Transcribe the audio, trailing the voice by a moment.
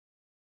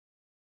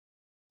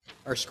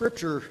Our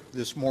scripture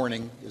this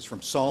morning is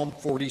from Psalm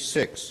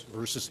 46,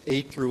 verses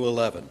 8 through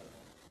 11.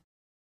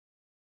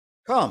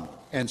 Come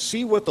and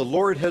see what the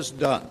Lord has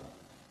done,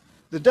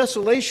 the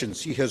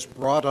desolations he has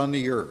brought on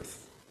the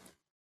earth.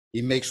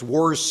 He makes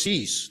wars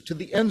cease to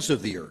the ends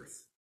of the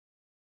earth.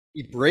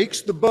 He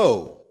breaks the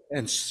bow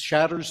and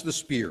shatters the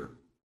spear.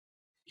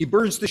 He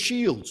burns the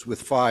shields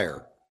with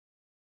fire.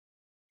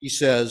 He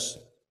says,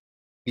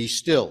 "Be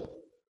still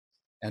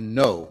and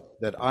know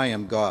that I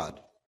am God.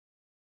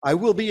 I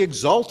will be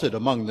exalted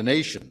among the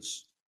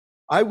nations.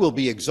 I will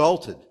be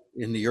exalted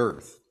in the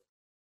earth.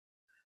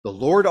 The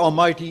Lord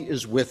Almighty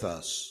is with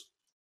us.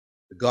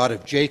 The God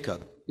of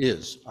Jacob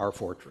is our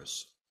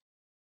fortress."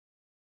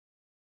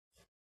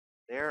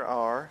 There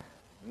are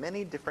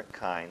many different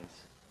kinds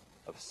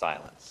of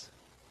silence.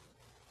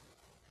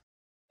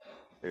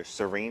 There's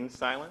serene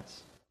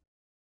silence,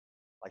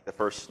 like the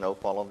first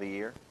snowfall of the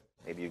year.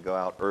 Maybe you go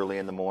out early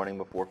in the morning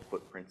before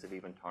footprints have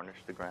even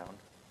tarnished the ground.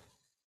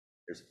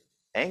 There's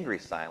angry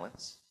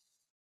silence.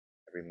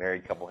 Every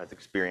married couple has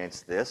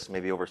experienced this,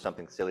 maybe over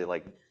something silly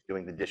like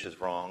doing the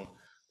dishes wrong,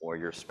 or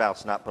your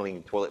spouse not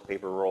putting toilet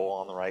paper roll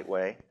on the right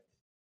way,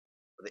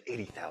 for the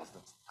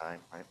 80,000th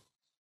time, right?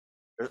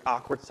 There's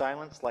awkward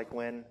silence, like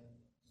when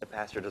the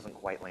pastor doesn't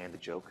quite land the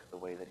joke the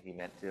way that he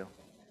meant to.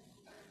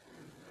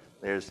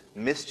 There's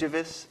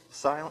mischievous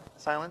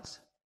silence,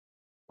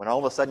 when all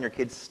of a sudden your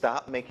kids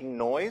stop making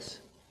noise,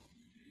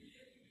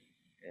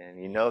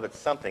 and you know that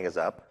something is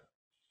up.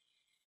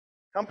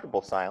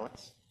 Comfortable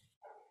silence,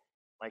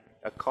 like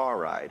a car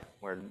ride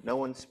where no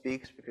one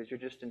speaks because you're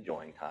just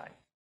enjoying time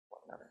with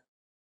one another.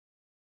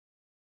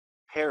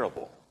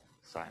 Terrible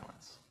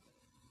silence,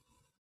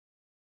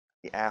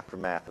 the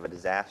aftermath of a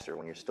disaster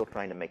when you're still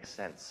trying to make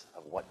sense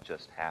of what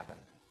just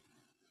happened.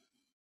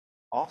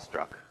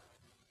 Awestruck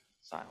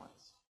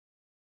silence,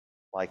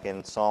 like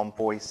in Psalm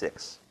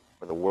 46,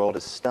 where the world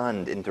is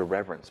stunned into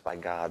reverence by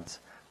God's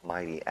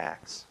mighty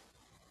acts.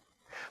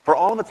 For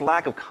all of its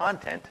lack of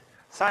content,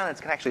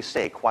 silence can actually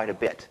say quite a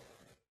bit.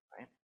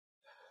 Right?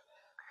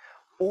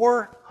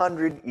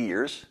 400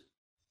 years,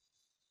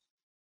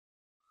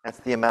 that's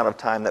the amount of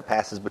time that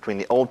passes between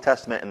the Old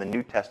Testament and the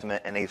New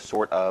Testament in a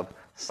sort of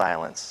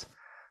silence.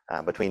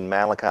 Between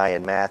Malachi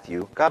and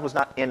Matthew, God was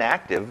not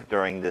inactive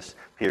during this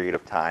period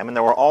of time, and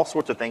there were all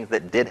sorts of things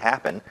that did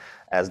happen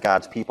as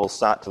God's people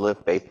sought to live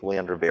faithfully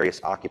under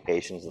various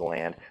occupations of the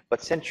land.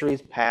 But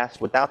centuries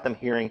passed without them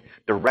hearing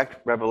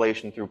direct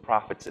revelation through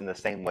prophets in the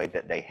same way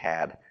that they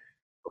had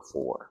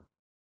before.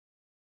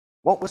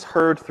 What was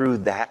heard through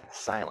that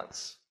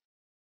silence?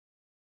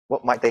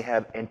 What might they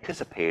have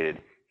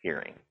anticipated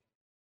hearing?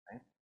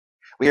 Right?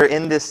 We are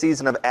in this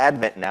season of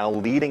Advent now,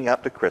 leading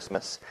up to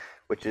Christmas,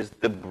 which is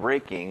the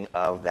breaking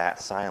of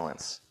that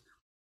silence.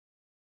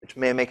 Which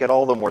may make it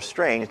all the more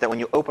strange that when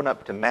you open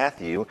up to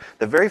Matthew,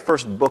 the very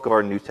first book of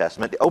our New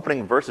Testament, the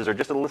opening verses are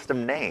just a list of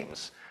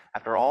names.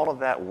 After all of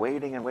that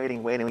waiting,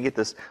 we get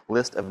this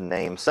list of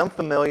names. Some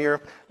familiar,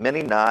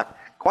 many not.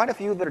 Quite a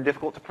few that are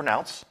difficult to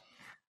pronounce.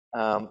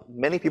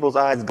 Many people's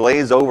eyes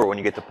glaze over when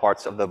you get to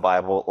parts of the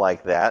Bible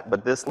like that,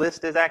 but this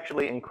list is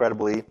actually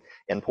incredibly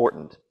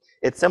important.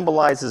 It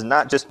symbolizes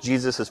not just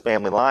Jesus'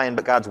 family line,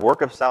 but God's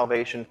work of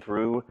salvation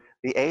through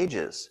the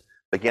ages,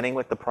 beginning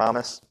with the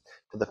promise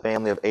to the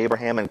family of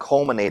Abraham and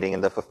culminating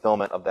in the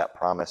fulfillment of that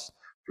promise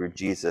through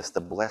Jesus,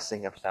 the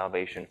blessing of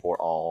salvation for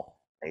all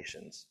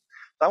nations.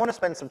 So I want to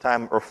spend some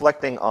time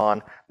reflecting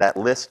on that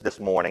list this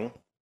morning.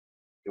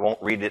 We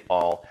won't read it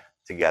all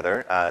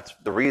together. It's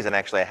the reason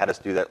actually I had us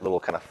do that little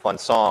kind of fun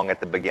song at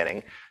the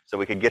beginning, so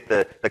we could get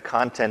the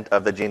content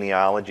of the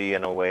genealogy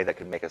in a way that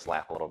could make us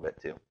laugh a little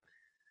bit too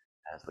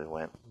as we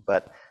went.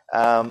 But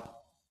I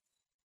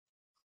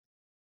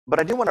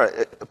do want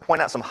to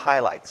point out some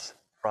highlights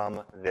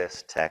from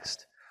this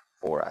text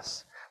for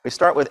us. We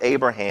start with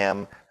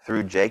Abraham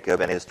through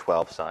Jacob and his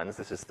 12 sons.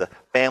 This is the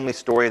family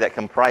story that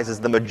comprises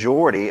the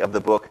majority of the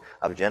book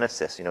of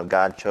Genesis. You know,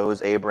 God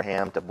chose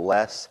Abraham to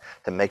bless,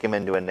 to make him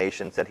into a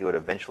nation, said he would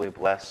eventually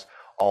bless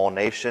all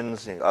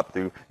nations, up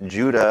through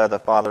Judah, the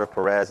father of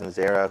Perez and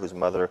Zerah, whose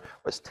mother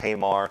was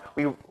Tamar.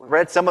 We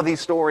read some of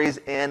these stories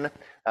in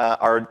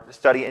our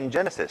study in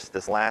Genesis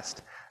this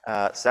last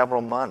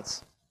several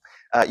months.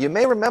 You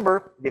may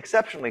remember the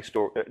exceptionally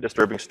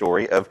disturbing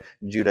story of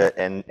Judah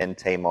and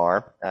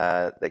Tamar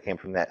that came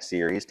from that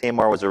series.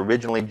 Tamar was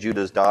originally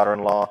Judah's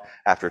daughter-in-law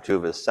after two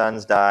of his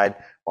sons died.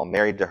 While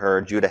married to her,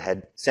 Judah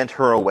had sent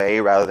her away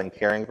rather than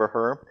caring for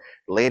her.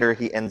 Later,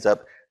 he ends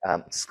up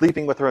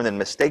sleeping with her and then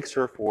mistakes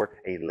her for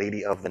a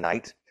lady of the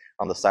night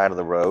on the side of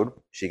the road.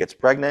 She gets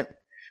pregnant.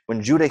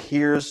 When Judah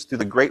hears through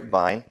the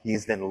grapevine,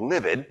 he's then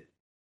livid.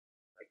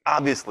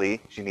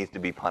 Obviously, she needs to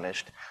be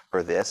punished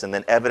for this, and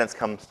then evidence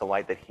comes to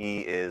light that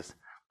he is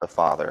the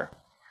father,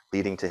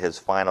 leading to his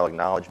final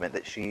acknowledgement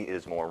that she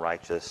is more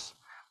righteous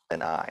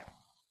than I.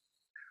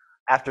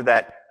 After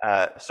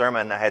that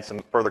sermon, I had some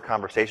further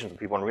conversations with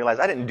people and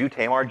realized I didn't do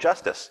Tamar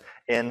justice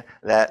in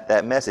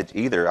that message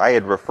either. I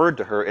had referred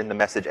to her in the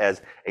message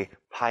as a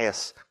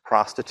pious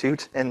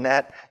prostitute in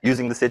that,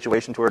 using the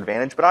situation to her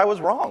advantage, but I was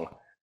wrong.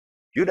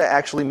 Judah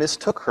actually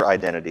mistook her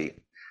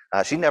identity.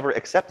 She never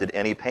accepted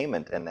any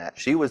payment in that.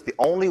 She was the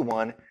only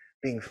one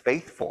being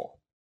faithful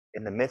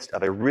in the midst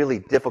of a really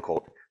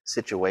difficult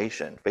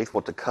situation,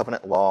 faithful to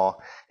covenant law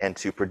and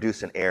to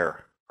produce an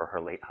heir for her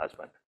late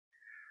husband.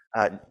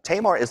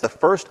 Tamar is the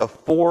first of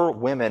 4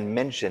 women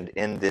mentioned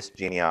in this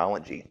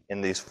genealogy,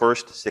 in these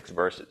first 6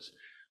 verses.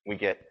 We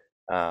get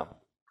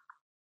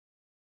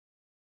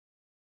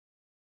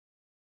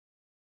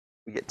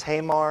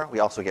Tamar. We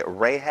also get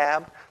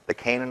Rahab, the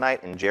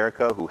Canaanite in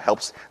Jericho, who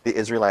helps the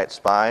Israelite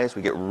spies.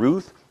 We get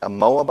Ruth, a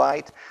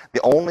Moabite,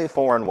 the only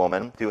foreign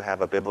woman to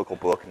have a biblical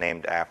book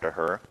named after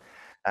her.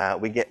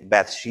 We get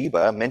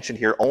Bathsheba, mentioned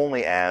here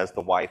only as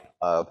the wife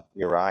of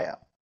Uriah.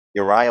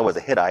 Uriah was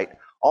a Hittite,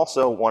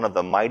 also one of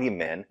the mighty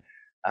men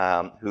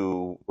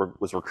who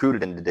was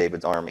recruited into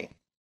David's army.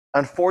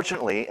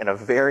 Unfortunately, in a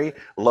very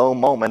low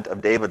moment of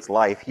David's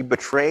life, he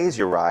betrays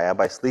Uriah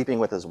by sleeping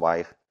with his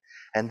wife.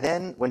 And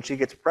then when she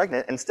gets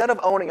pregnant, instead of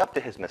owning up to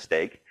his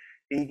mistake,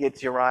 he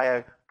gets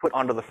Uriah put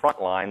onto the front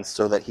lines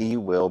so that he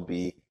will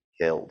be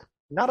killed.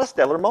 Not a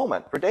stellar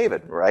moment for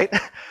David, right?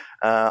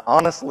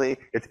 Honestly,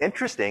 it's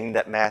interesting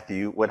that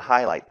Matthew would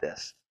highlight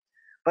this.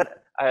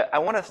 But I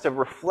want us to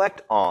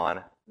reflect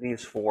on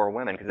these 4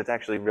 women because it's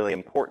actually really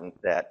important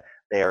that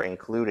they are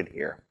included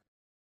here.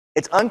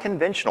 It's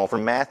unconventional for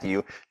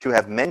Matthew to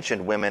have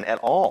mentioned women at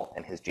all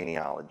in his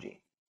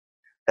genealogy.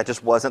 That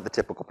just wasn't the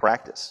typical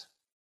practice.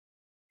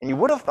 And you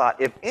would have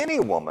thought if any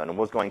woman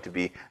was going to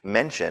be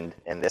mentioned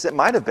in this, it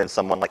might have been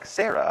someone like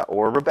Sarah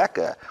or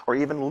Rebecca or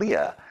even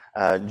Leah,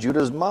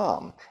 Judah's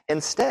mom.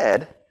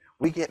 Instead,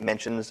 we get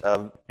mentions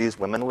of these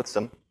women with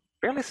some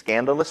fairly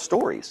scandalous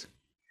stories.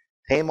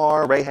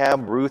 Tamar,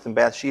 Rahab, Ruth, and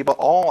Bathsheba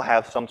all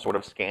have some sort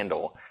of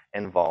scandal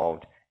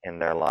involved in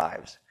their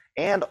lives.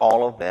 And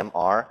all of them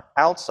are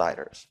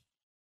outsiders.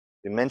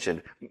 We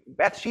mentioned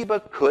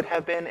Bathsheba could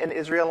have been an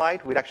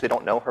Israelite. We actually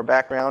don't know her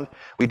background.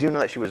 We do know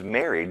that she was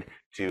married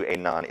to a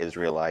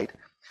non-Israelite,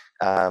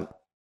 to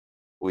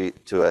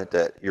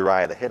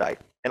Uriah the Hittite.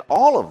 And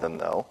all of them,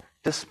 though,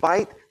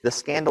 despite the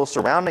scandal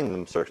surrounding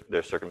them,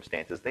 their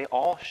circumstances, they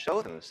all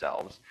show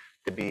themselves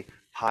to be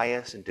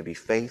pious and to be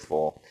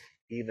faithful,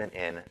 even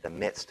in the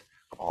midst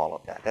of all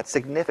of that. That's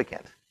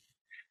significant.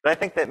 But I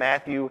think that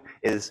Matthew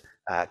is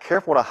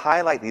careful to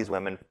highlight these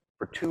women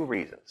for 2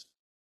 reasons.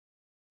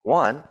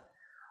 One,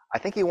 I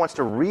think he wants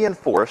to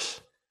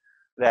reinforce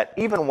that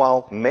even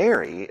while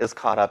Mary is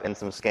caught up in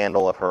some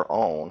scandal of her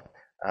own,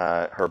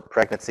 her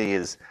pregnancy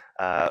is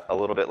a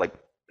little bit like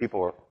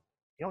people are,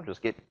 you don't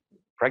just get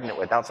pregnant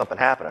without something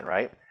happening,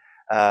 right?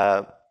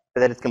 But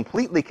that it's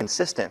completely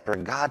consistent for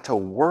God to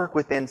work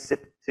within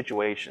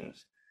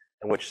situations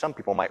in which some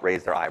people might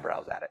raise their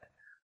eyebrows at it.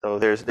 So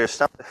there's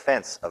some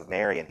defense of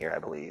Mary in here, I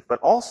believe. But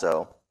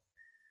also,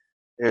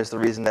 there's the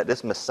reason that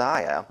this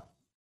Messiah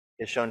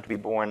is shown to be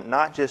born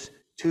not just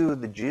to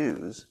the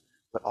Jews,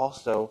 but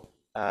also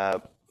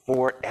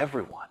for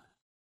everyone.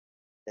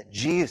 That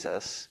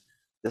Jesus,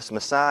 this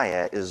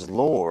Messiah, is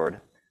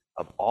Lord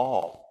of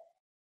all.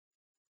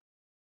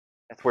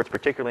 That's where it's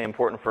particularly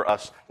important for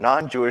us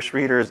non-Jewish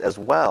readers as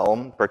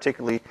well,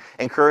 particularly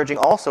encouraging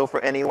also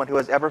for anyone who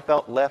has ever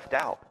felt left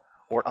out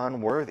or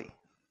unworthy.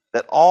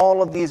 That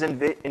all of these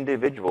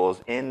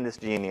individuals in this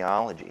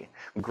genealogy,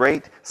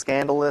 great,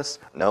 scandalous,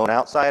 known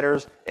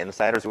outsiders,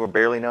 insiders who are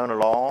barely known at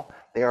all,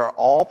 they are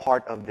all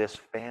part of this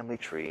family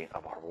tree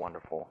of our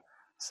wonderful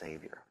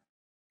Savior.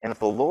 And if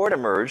the Lord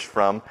emerged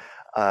from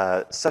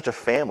such a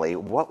family,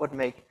 what would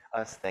make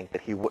us think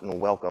that he wouldn't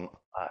welcome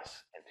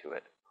us into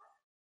it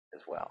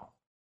as well?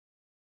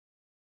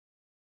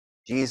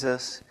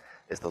 Jesus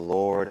is the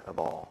Lord of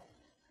all,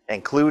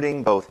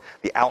 including both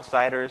the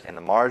outsiders and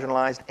the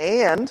marginalized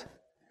and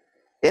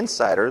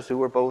insiders who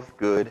were both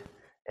good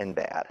and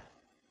bad.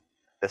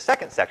 The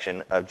second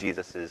section of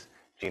Jesus'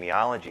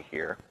 genealogy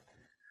here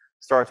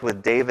starts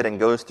with David and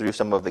goes through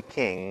some of the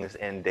kings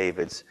in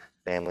David's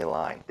family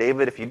line.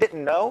 David, if you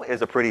didn't know,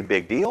 is a pretty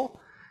big deal.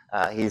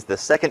 He's the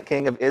second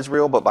king of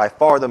Israel, but by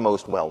far the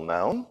most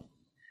well-known.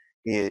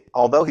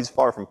 Although he's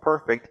far from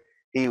perfect,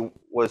 he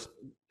was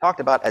talked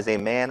about as a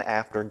man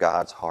after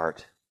God's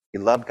heart. He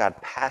loved God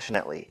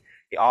passionately.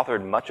 He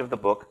authored much of the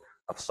book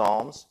of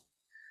Psalms.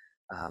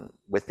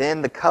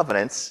 Within the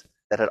covenants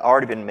that had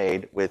already been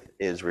made with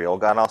Israel,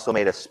 God also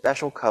made a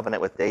special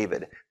covenant with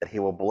David that he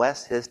will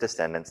bless his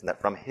descendants and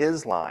that from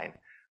his line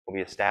will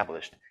be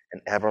established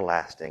an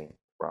everlasting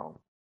throne.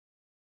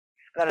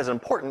 That is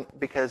important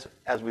because,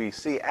 as we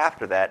see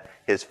after that,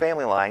 his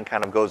family line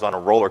kind of goes on a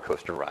roller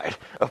coaster ride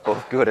of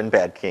both good and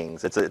bad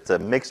kings. It's a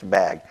mixed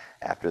bag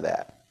after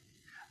that.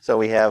 So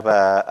we have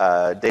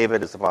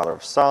David is the father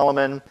of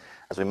Solomon.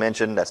 As we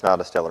mentioned, that's not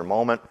a stellar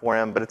moment for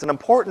him, but it's an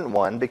important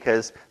one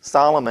because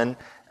Solomon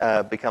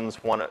becomes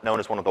known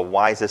as one of the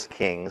wisest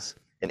kings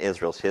in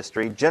Israel's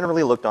history,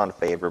 generally looked on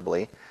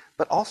favorably,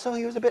 but also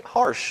he was a bit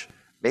harsh,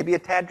 maybe a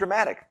tad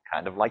dramatic,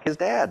 kind of like his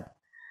dad,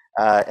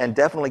 and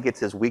definitely gets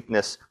his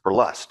weakness for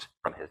lust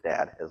from his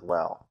dad as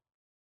well.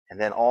 And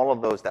then all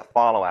of those that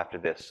follow after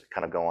this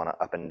kind of go on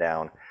up and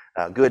down,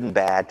 good and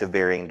bad to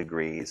varying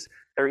degrees.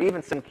 There are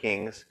even some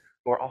kings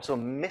who are also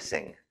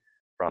missing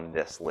from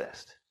this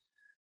list.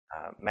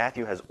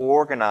 Matthew has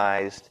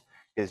organized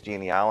his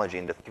genealogy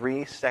into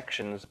 3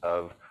 sections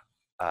of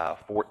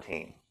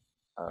 14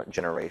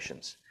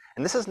 generations.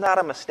 And this is not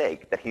a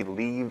mistake that he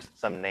leaves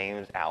some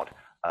names out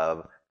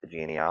of the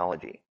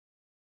genealogy.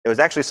 It was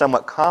actually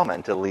somewhat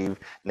common to leave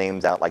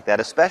names out like that,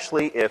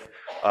 especially if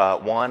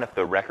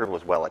the record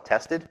was well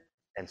attested,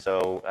 and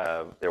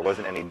so there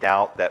wasn't any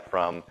doubt that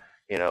from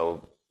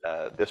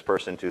this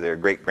person to their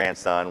great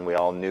grandson, we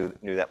all knew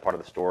that part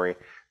of the story.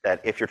 That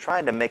if you're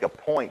trying to make a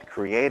point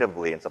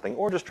creatively in something,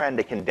 or just trying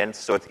to condense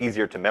so it's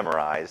easier to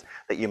memorize,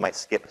 that you might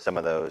skip some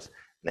of those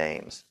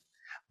names.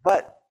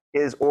 But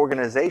his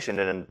organization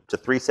into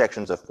 3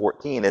 sections of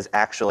 14 is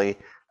actually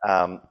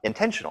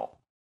intentional.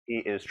 He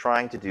is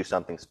trying to do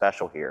something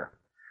special here.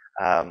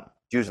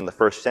 Jews in the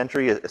first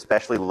century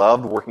especially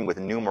loved working with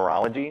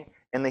numerology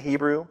in the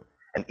Hebrew,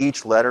 and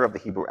each letter of the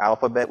Hebrew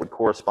alphabet would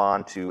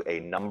correspond to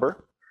a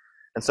number.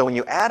 And so when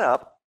you add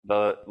up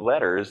the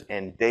letters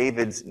in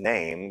David's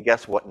name,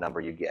 guess what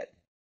number you get?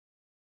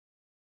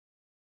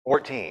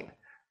 14.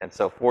 And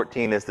so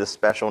 14 is this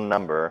special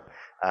number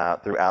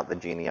throughout the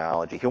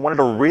genealogy. He wanted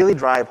to really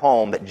drive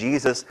home that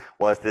Jesus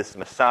was this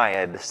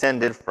Messiah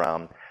descended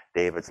from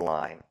David's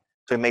line.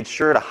 So he made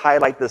sure to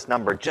highlight this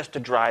number just to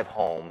drive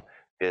home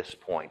this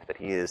point, that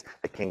he is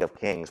the King of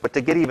Kings. But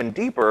to get even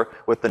deeper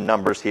with the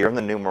numbers here in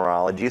the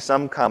numerology,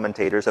 some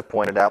commentators have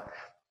pointed out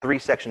 3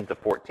 sections of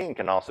 14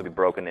 can also be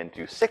broken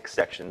into 6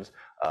 sections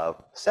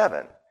of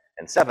 7.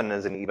 And 7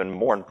 is an even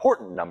more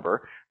important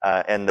number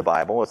in the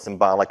Bible. It's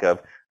symbolic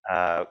of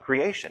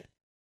creation.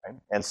 Right?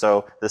 And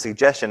so the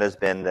suggestion has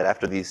been that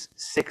after these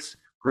 6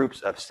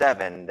 groups of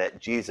 7,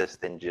 that Jesus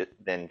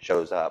then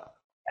shows up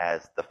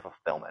as the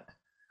fulfillment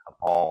of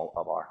all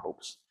of our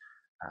hopes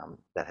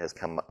that has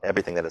come,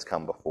 everything that has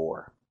come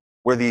before.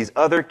 Where these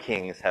other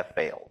kings have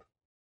failed,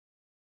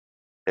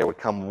 there would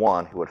come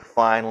one who would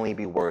finally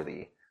be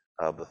worthy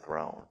of the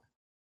throne,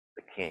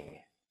 the King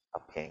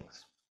of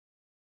Kings.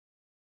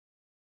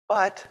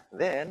 But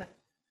then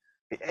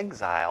the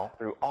exile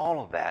threw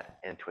all of that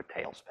into a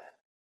tailspin.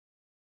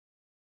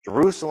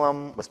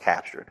 Jerusalem was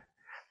captured.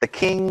 The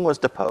king was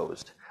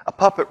deposed. A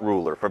puppet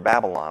ruler for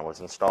Babylon was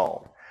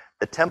installed.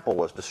 The temple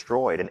was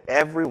destroyed, and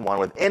everyone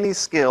with any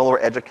skill or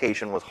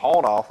education was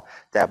hauled off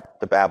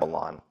to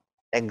Babylon,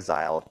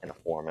 exiled in a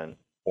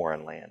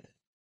foreign land.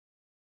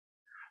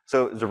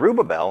 So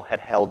Zerubbabel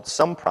had held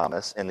some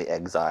promise in the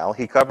exile.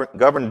 He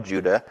governed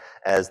Judah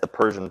as the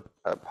Persian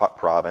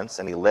province,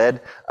 and he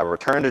led a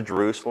return to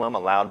Jerusalem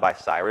allowed by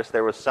Cyrus.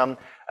 There was some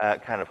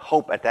kind of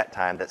hope at that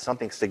time that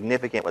something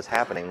significant was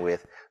happening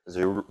with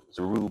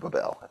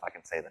Zerubbabel, if I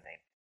can say the name.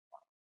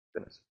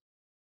 Goodness.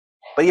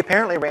 But he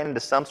apparently ran into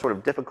some sort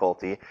of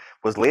difficulty,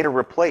 was later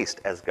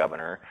replaced as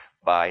governor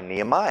by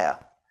Nehemiah,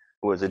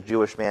 who was a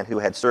Jewish man who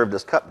had served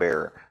as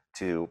cupbearer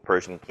to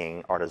Persian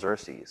king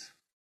Artaxerxes.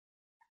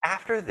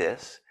 After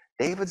this,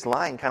 David's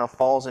line kind of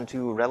falls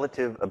into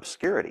relative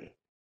obscurity.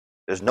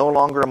 There's no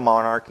longer a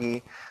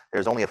monarchy.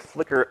 There's only a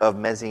flicker of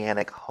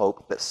messianic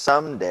hope that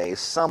someday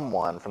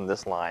someone from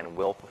this line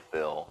will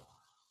fulfill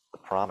the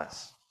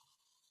promise.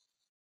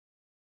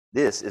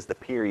 This is the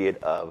period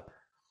of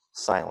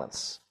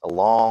silence, a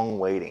long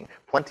waiting.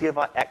 Plenty of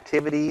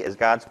activity as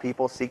God's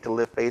people seek to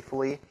live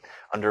faithfully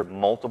under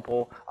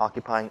multiple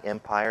occupying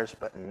empires,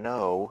 but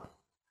no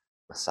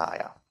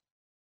Messiah.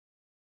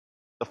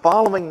 The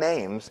following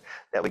names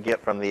that we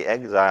get from the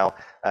exile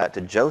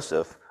to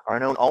Joseph are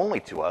known only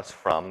to us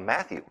from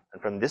Matthew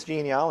and from this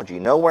genealogy.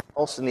 Nowhere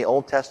else in the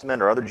Old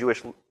Testament or other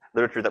Jewish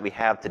literature that we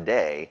have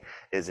today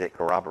is it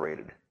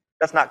corroborated.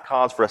 That's not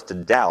cause for us to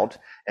doubt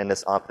in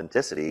this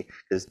authenticity,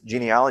 because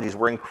genealogies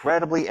were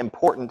incredibly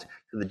important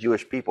to the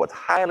Jewish people. It's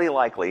highly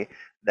likely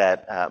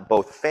that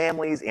both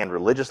families and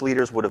religious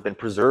leaders would have been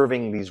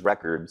preserving these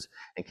records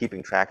and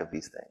keeping track of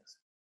these things.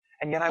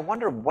 And yet I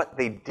wonder what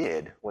they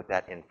did with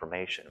that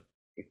information.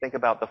 You think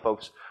about the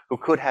folks who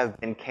could have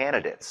been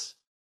candidates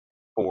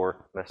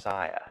for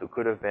Messiah, who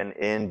could have been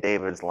in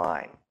David's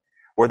line.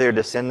 Were there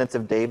descendants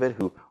of David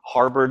who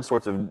harbored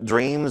sorts of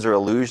dreams or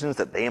illusions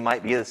that they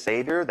might be the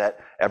Savior that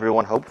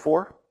everyone hoped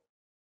for?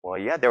 Well,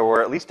 yeah, there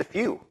were at least a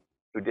few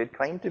who did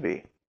claim to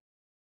be.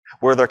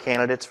 Were there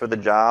candidates for the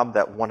job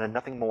that wanted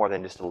nothing more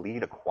than just to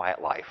lead a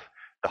quiet life,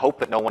 the hope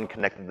that no one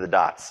connected the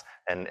dots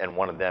and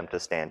wanted them to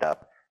stand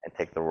up and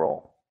take the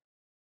role?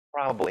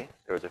 Probably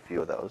there was a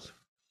few of those.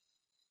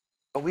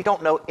 But we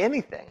don't know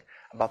anything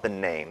about the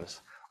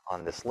names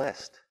on this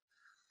list.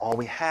 All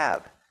we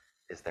have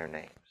is their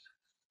names.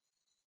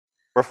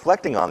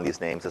 Reflecting on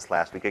these names this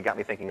last week, it got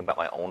me thinking about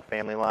my own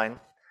family line.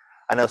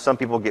 I know some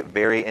people get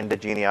very into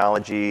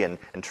genealogy and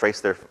can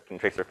trace their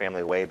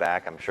family way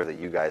back. I'm sure that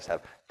you guys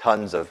have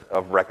tons of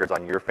records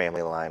on your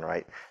family line,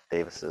 right,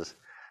 Davis's?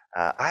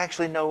 I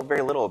actually know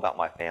very little about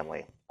my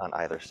family on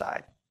either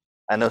side.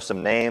 I know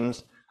some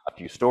names, a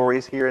few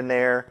stories here and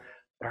there,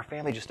 but our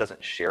family just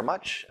doesn't share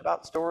much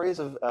about stories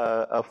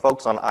of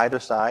folks on either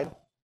side.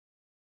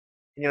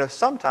 You know,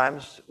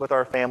 sometimes with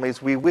our families,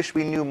 we wish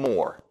we knew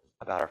more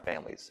about our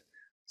families.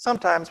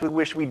 Sometimes we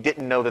wish we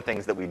didn't know the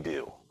things that we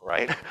do,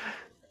 right?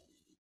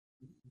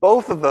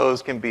 Both of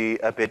those can be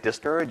a bit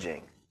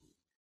discouraging.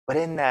 But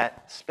in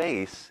that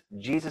space,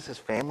 Jesus'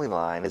 family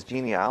line, his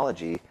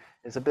genealogy,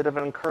 is a bit of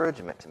an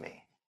encouragement to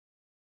me.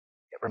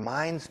 It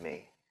reminds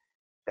me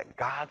that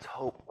God's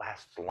hope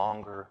lasts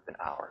longer than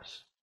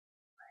ours.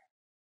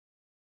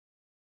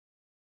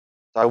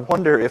 So I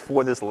wonder if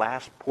for this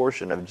last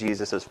portion of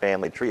Jesus'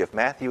 family tree, if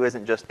Matthew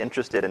isn't just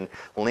interested in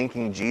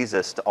linking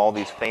Jesus to all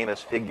these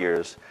famous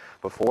figures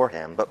before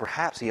him, but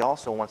perhaps he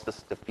also wants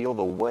us to feel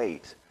the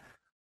weight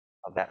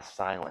of that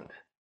silent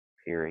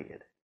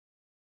period.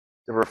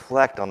 To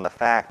reflect on the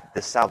fact that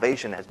this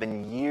salvation has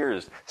been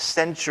years,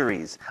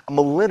 centuries, a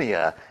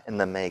millennia in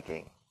the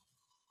making,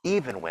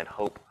 even when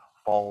hope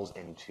falls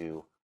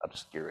into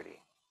obscurity,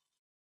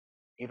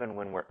 even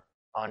when we're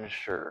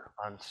unsure,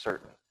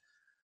 uncertain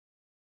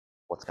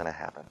what's going to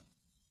happen.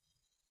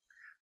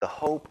 The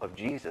hope of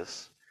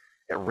Jesus,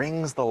 it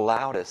rings the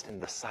loudest in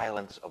the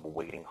silence of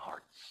waiting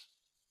hearts.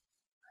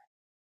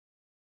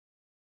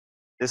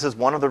 This is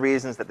one of the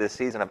reasons that this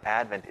season of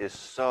Advent is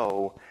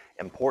so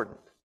important.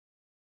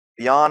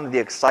 Beyond the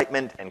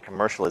excitement and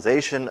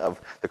commercialization of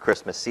the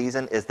Christmas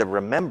season is the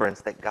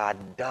remembrance that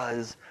God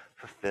does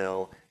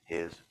fulfill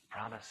his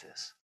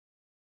promises.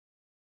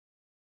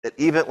 That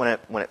even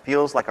when it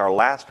feels like our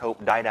last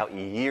hope died out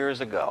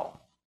years ago,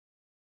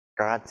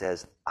 God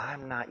says,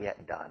 I'm not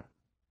yet done.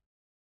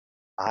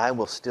 I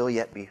will still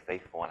yet be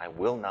faithful, and I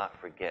will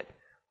not forget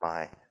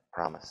my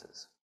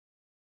promises.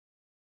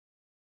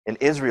 In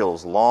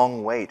Israel's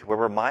long wait, we're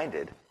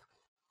reminded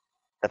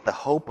that the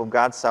hope of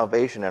God's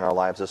salvation in our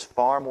lives is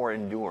far more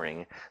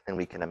enduring than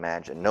we can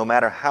imagine. No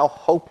matter how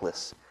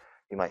hopeless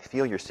you might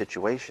feel your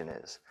situation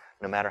is,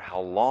 no matter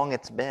how long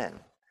it's been,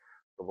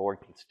 the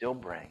Lord can still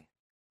bring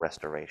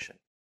restoration.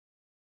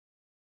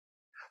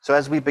 So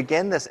as we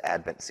begin this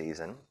Advent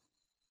season,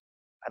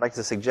 I'd like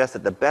to suggest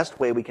that the best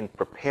way we can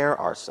prepare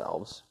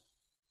ourselves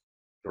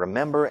to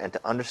remember and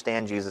to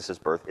understand Jesus'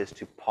 birth is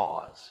to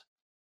pause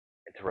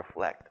and to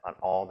reflect on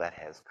all that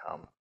has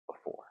come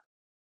before.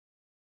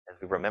 As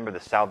we remember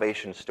the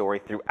salvation story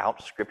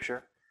throughout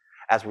Scripture,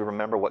 as we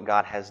remember what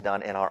God has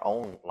done in our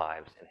own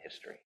lives and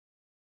history.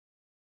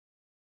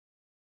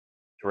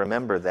 To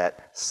remember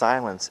that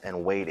silence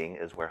and waiting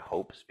is where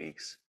hope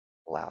speaks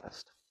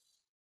loudest.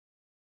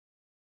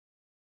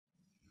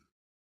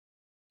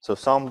 So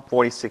Psalm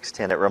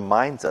 46:10, it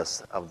reminds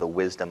us of the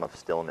wisdom of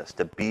stillness,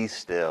 to be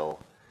still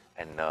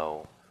and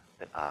know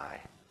that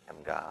I am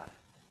God.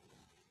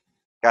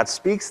 God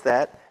speaks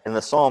that in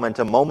the psalm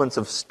into moments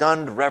of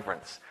stunned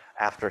reverence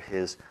after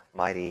his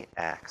mighty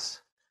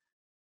acts.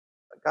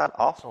 But God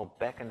also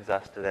beckons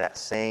us to that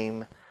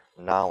same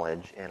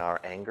knowledge in our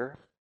anger,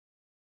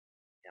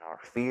 in our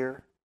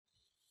fear,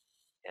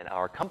 in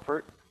our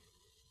comfort,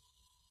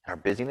 in our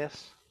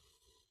busyness,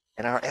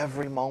 in our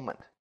every moment.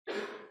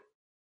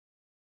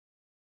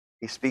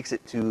 He speaks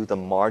it to the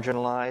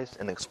marginalized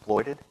and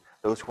exploited,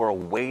 those who are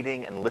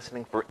waiting and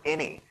listening for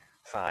any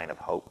sign of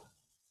hope.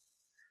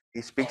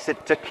 He speaks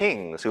it to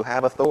kings who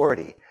have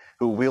authority,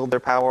 who wield their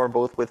power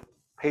both with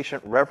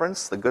patient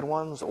reverence, the good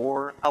ones,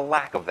 or a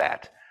lack of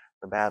that,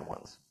 the bad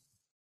ones.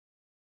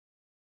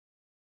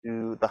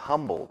 To the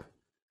humbled,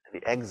 to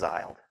the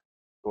exiled,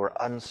 who are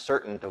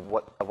uncertain of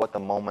what the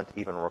moment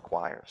even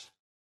requires.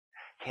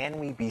 Can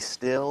we be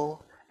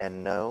still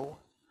and know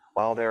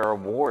while there are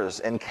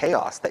wars and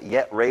chaos that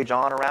yet rage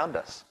on around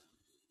us?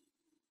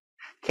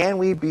 Can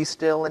we be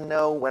still and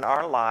know when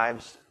our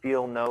lives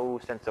feel no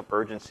sense of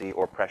urgency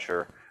or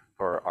pressure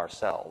for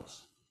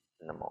ourselves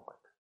in the moment?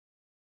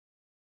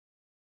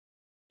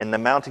 In the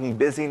mounting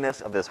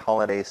busyness of this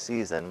holiday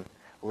season,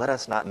 let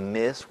us not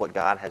miss what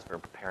God has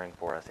been preparing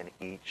for us in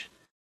each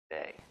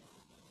day.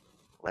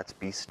 Let's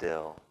be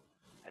still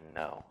and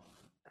know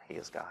that he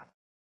is God.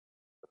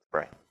 Let's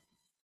pray.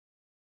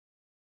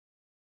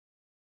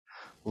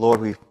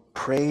 Lord, we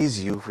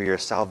praise you for your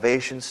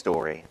salvation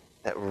story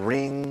that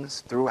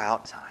rings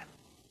throughout time.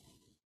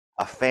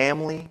 A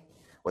family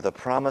with a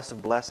promise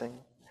of blessing,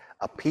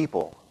 a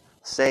people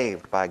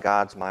saved by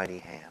God's mighty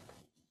hand,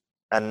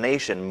 a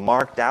nation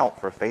marked out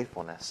for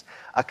faithfulness,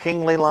 a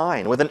kingly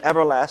line with an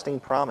everlasting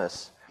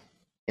promise,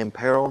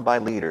 imperiled by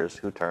leaders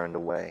who turned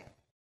away,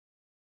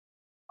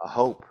 a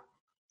hope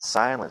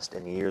silenced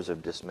in years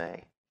of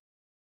dismay,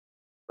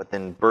 but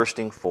then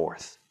bursting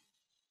forth,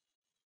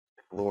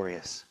 the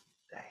glorious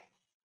day.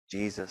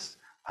 Jesus,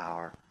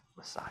 our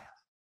Messiah.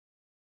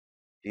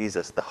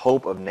 Jesus, the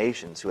hope of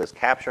nations, who has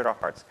captured our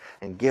hearts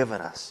and given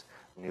us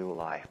new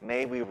life.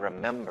 May we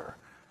remember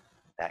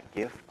that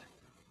gift,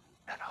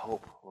 that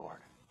hope, Lord.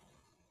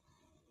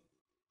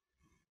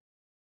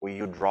 Will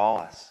you draw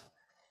us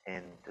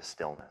into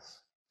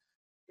stillness?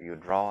 Will you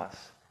draw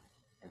us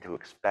into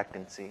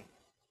expectancy,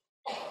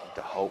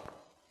 into hope?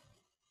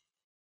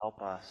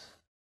 Help us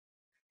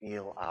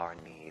feel our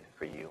need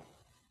for you.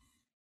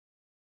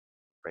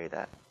 Pray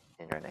that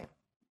in your name.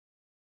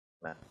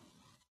 Amen.